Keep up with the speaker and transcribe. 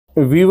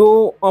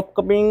Vivo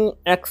upcoming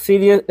X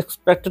series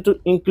expected to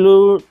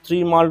include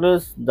three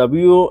models: the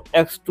Vivo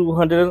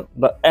X200,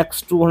 the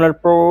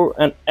X200 Pro,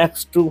 and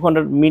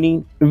X200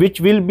 Mini, which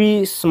will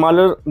be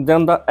smaller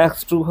than the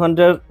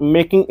X200,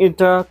 making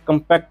it a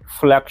compact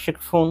flagship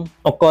phone.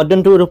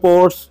 According to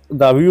reports,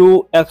 the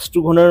Vivo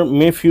X200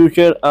 may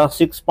feature a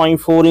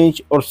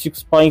 6.4-inch or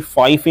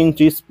 6.5-inch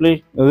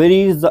display,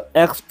 whereas the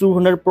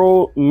X200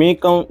 Pro may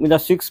come with a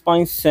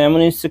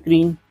 6.7-inch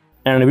screen,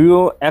 and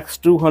Vivo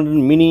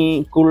X200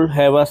 Mini could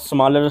have a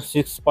smaller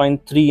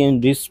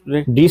 6.3-inch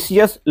display.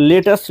 DCS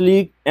latest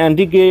leak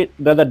indicate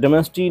that the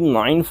Dimensity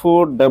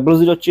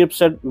 9400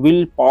 chipset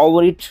will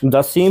power it.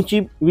 The same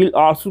chip will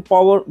also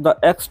power the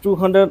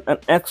X200 and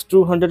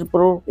X200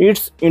 Pro.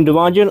 Its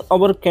advantages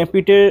over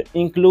competitor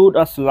include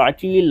a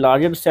slightly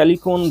larger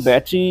silicone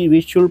battery,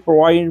 which should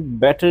provide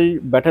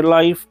better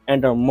life,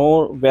 and a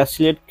more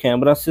versatile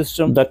camera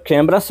system. The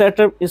camera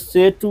setup is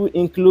said to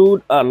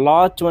include a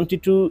large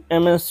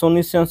 22mm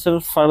Sony sensor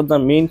for the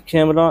main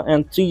camera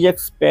and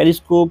 3x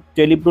periscope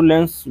telepro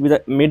lens with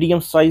a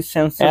medium-sized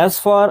sensor. As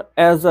far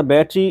as the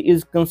battery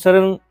is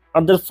concerned,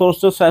 other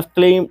sources have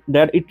claimed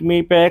that it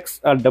may pack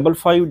a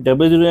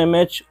 5500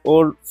 mAh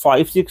or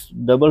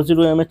 5600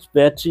 mAh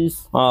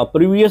batteries.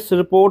 Previous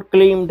report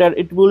claimed that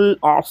it will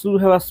also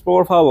have a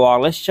support for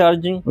wireless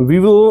charging.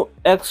 Vivo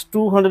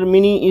X200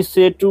 Mini is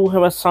said to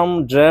have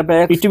some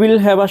drawbacks. It will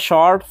have a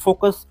short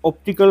focus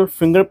optical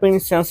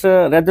fingerprint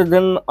sensor rather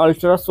than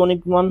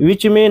ultrasonic one,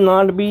 which may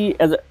not be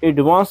as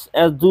advanced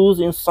as those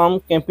in some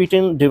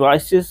competing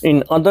devices.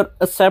 In other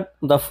aspects,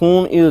 the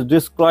phone is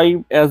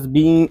described as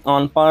being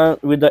on par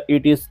with the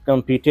its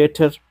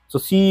competitor. So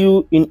see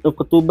you in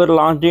October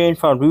launch date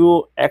for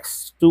Vivo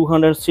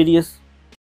X200 series.